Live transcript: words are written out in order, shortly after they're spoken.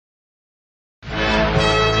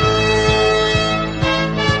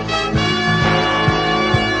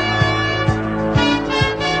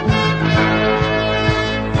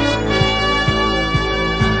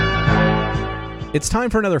It's time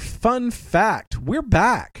for another fun fact. We're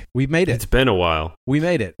back. We've made it. It's been a while. We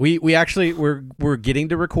made it. We actually we're getting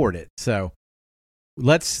to record it. So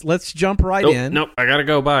let's jump right in. Nope, I gotta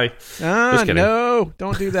go. Bye. Just kidding. No,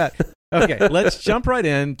 don't do that. Okay, let's jump right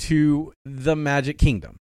into the Magic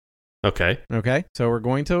Kingdom. Okay. So we're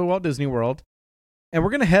going to Walt Disney World, and we're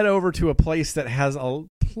going to head over to a place that has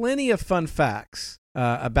plenty of fun facts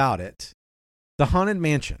about it. The Haunted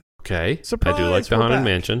Mansion. Okay. Surprise, I do like the we're Haunted back.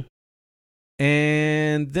 Mansion.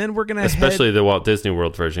 And then we're going to Especially the Walt Disney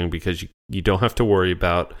World version, because you don't have to worry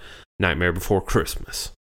about Nightmare Before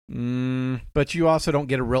Christmas. But you also don't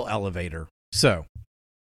get a real elevator. So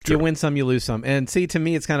Sure. you win some, you lose some. And see, to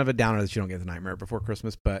me, it's kind of a downer that you don't get the Nightmare Before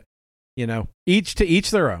Christmas. But, you know, each to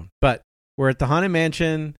each their own. But we're at the Haunted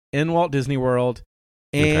Mansion in Walt Disney World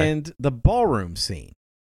and the ballroom scene.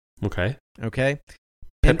 Okay. And,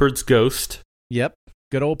 Pepper's Ghost. Yep.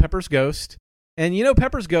 Good old Pepper's Ghost. And you know,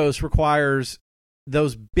 Pepper's Ghost requires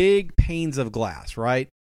those big panes of glass, right?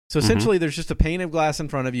 So essentially, there's just a pane of glass in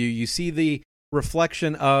front of you. You see the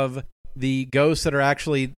reflection of the ghosts that are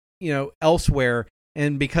actually, you know, elsewhere.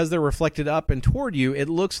 And because they're reflected up and toward you, it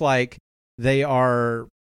looks like they are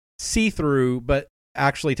see-through, but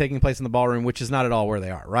actually taking place in the ballroom, which is not at all where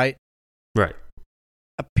they are, right? Right.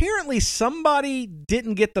 Apparently, somebody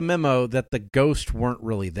didn't get the memo that the ghosts weren't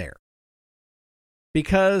really there.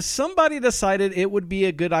 Because somebody decided it would be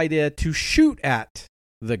a good idea to shoot at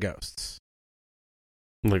the ghosts.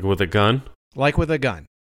 Like with a gun? Like with a gun.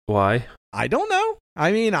 Why? I don't know.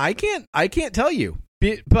 I mean, I can't tell you.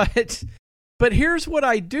 But here's what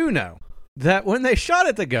I do know. That when they shot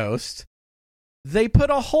at the ghost, they put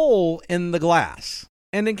a hole in the glass.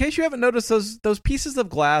 And in case you haven't noticed, those pieces of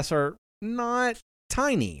glass are not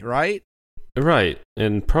tiny, right? Right.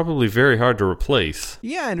 And probably very hard to replace.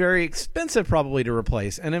 Yeah, and very expensive probably to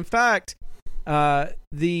replace. And in fact,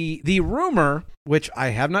 the rumor, which I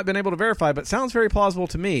have not been able to verify, but sounds very plausible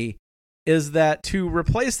to me, is that to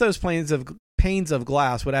replace those panes of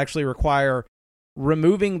glass would actually require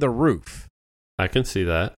removing the roof. I can see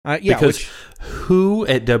that. Because who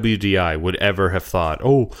at WDI would ever have thought,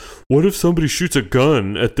 oh, what if somebody shoots a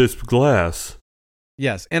gun at this glass?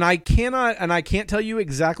 Yes, and I can't tell you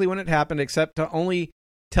exactly when it happened, except to only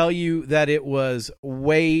tell you that it was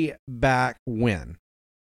way back when.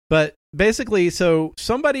 But basically, so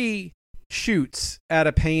somebody shoots at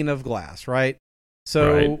a pane of glass, right?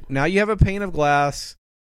 So Now you have a pane of glass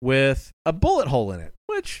with a bullet hole in it,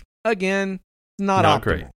 which again, not optimal.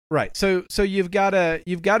 Great. Right. So you've got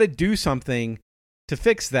to do something to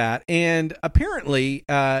fix that. And apparently,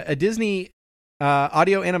 a Disney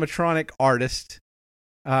audio animatronic artist,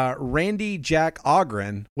 Randy Jack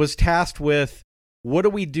Ogren, was tasked with, what do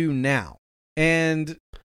we do now? And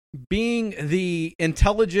being the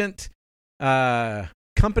intelligent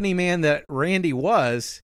company man that Randy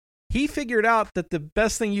was, he figured out that the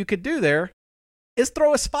best thing you could do there is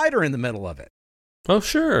throw a spider in the middle of it. Oh,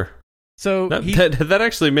 sure. So that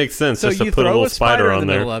actually makes sense. So just to you put throw a little a spider on in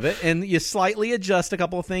the there. middle of it, and you slightly adjust a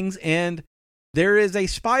couple of things, and there is a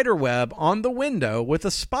spider web on the window with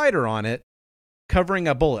a spider on it covering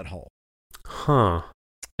a bullet hole. Huh.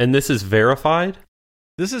 And this is verified?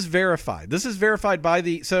 This is verified. This is verified by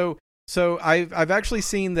the so I've actually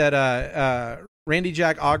seen that Randy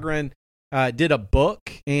Jack Ogren did a book,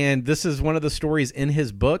 and this is one of the stories in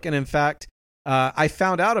his book. And in fact, I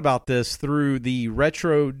found out about this through the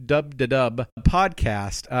Retro Dub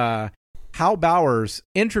podcast. Hal Bowers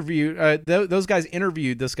interviewed those guys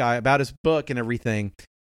interviewed this guy about his book and everything.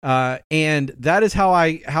 And that is how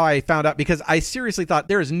I found out, because I seriously thought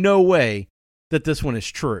there is no way that this one is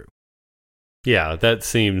true. Yeah, that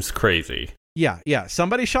seems crazy. Yeah.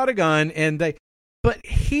 Somebody shot a gun but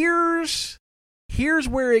here's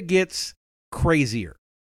where it gets crazier.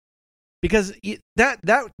 Because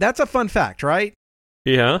that's a fun fact, right?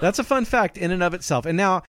 Yeah. That's a fun fact in and of itself. And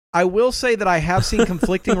now I will say that I have seen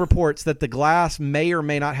conflicting reports that the glass may or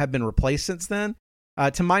may not have been replaced since then.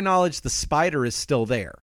 To my knowledge, the spider is still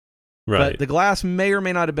there. Right. But the glass may or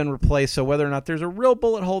may not have been replaced, so whether or not there's a real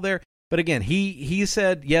bullet hole there. But again, he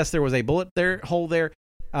said, yes, there was a hole there.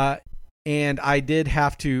 And I did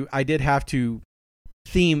have to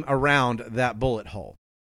theme around that bullet hole.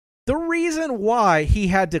 The reason why he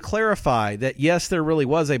had to clarify that, yes, there really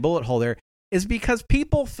was a bullet hole there is because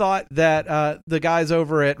people thought that the guys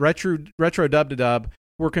over at Retro Dub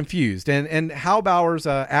were confused. And Hal Bowers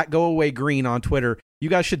at Go Away Green on Twitter, you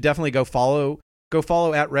guys should definitely go follow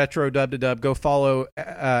at Retro Dub. Go follow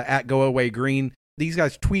at Go Away Green. These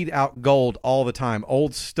guys tweet out gold all the time.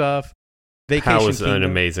 Old stuff. Vacation Hal is Kingdom. an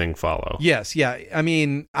amazing follow. Yes, yeah. I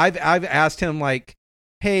mean, I've asked him, like,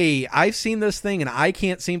 hey, I've seen this thing and I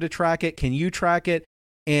can't seem to track it. Can you track it?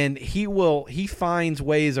 And he finds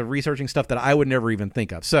ways of researching stuff that I would never even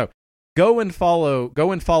think of. So go and follow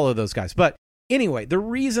those guys. But anyway, the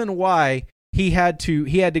reason why he had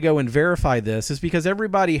to go and verify this is because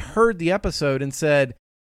everybody heard the episode and said,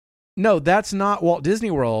 no, that's not Walt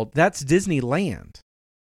Disney World. That's Disneyland.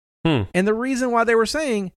 And the reason why they were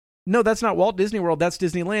saying, no, that's not Walt Disney World. That's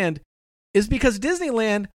Disneyland is because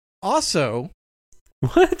Disneyland also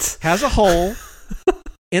has a hole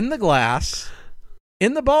in the glass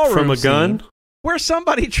in the ballroom from a gun scene where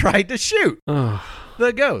somebody tried to shoot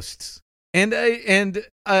the ghosts. And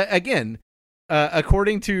again,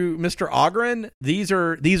 according to Mr. Ogren, these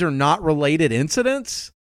are not related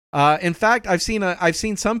incidents. In fact, I've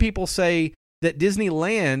seen some people say that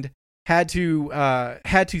Disneyland had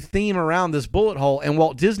to theme around this bullet hole, and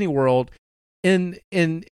Walt Disney World, in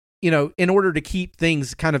order to keep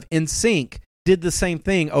things kind of in sync, did the same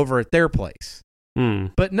thing over at their place.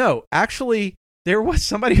 But no, actually, there was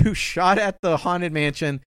somebody who shot at the Haunted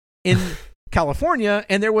Mansion in California,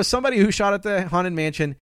 and there was somebody who shot at the Haunted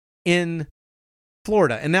Mansion in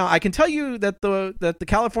Florida. And now I can tell you that the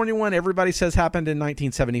California one, everybody says happened in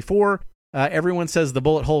 1974. Everyone says the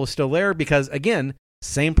bullet hole is still there because, again,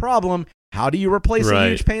 same problem. How do you replace a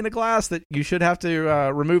huge pane of glass that you should have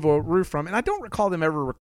to remove a roof from? And I don't recall them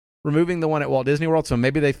ever removing the one at Walt Disney World, so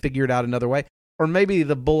maybe they figured out another way. Or maybe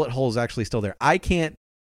the bullet hole is actually still there. I can't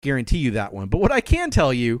guarantee you that one. But what I can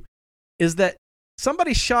tell you is that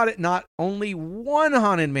somebody shot at not only one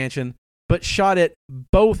Haunted Mansion, but shot at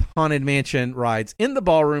both Haunted Mansion rides in the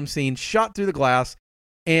ballroom scene, shot through the glass,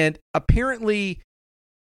 and apparently,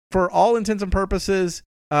 for all intents and purposes,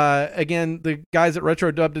 again, the guys at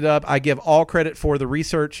Retro Dubbed It Up, I give all credit for the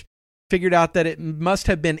research, figured out that it must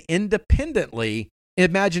have been independently,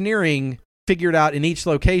 Imagineering figured out in each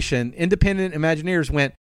location, independent Imagineers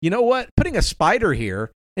went, you know what, putting a spider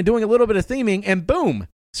here and doing a little bit of theming, and boom,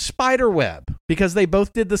 spider web, because they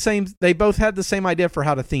both had the same idea for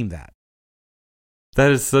how to theme that.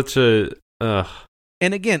 That is such a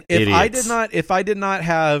and again, if I did not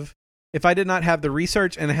have the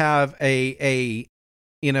research and have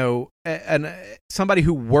somebody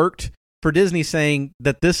who worked for Disney saying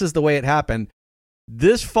that this is the way it happened,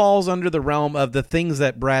 this falls under the realm of the things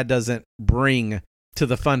that Brad doesn't bring to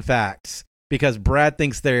the fun facts, because Brad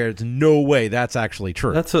thinks there's no way that's actually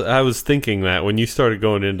true. That's what I was thinking, that when you started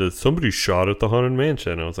going into somebody shot at the Haunted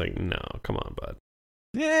Mansion, I was like, no, come on, bud.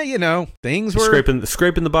 Yeah, things were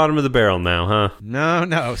scraping the bottom of the barrel now, huh?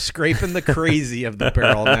 No, scraping the crazy of the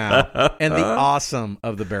barrel now, and the awesome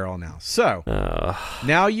of the barrel now. So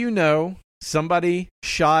now somebody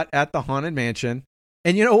shot at the Haunted Mansion,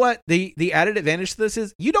 and you know what? The added advantage to this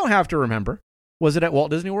is you don't have to remember. Was it at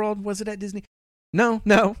Walt Disney World? Was it at Disney? No.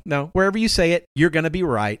 Wherever you say it, you're going to be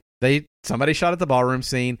right. Somebody shot at the ballroom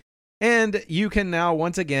scene, and you can now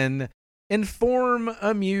once again inform,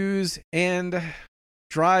 amuse, and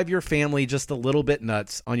drive your family just a little bit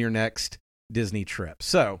nuts on your next Disney trip.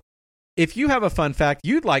 So if you have a fun fact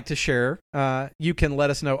you'd like to share, you can let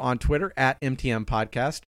us know on Twitter at MTM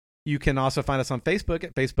Podcast. You can also find us on Facebook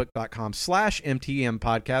at facebook.com/MTM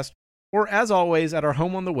Podcast, or as always at our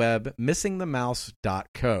home on the web,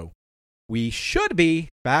 missingthemouse.co. We should be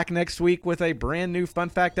back next week with a brand new fun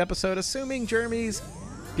fact episode, assuming Jeremy's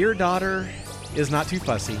dear daughter is not too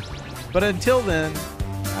fussy. But until then,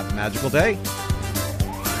 have a magical day.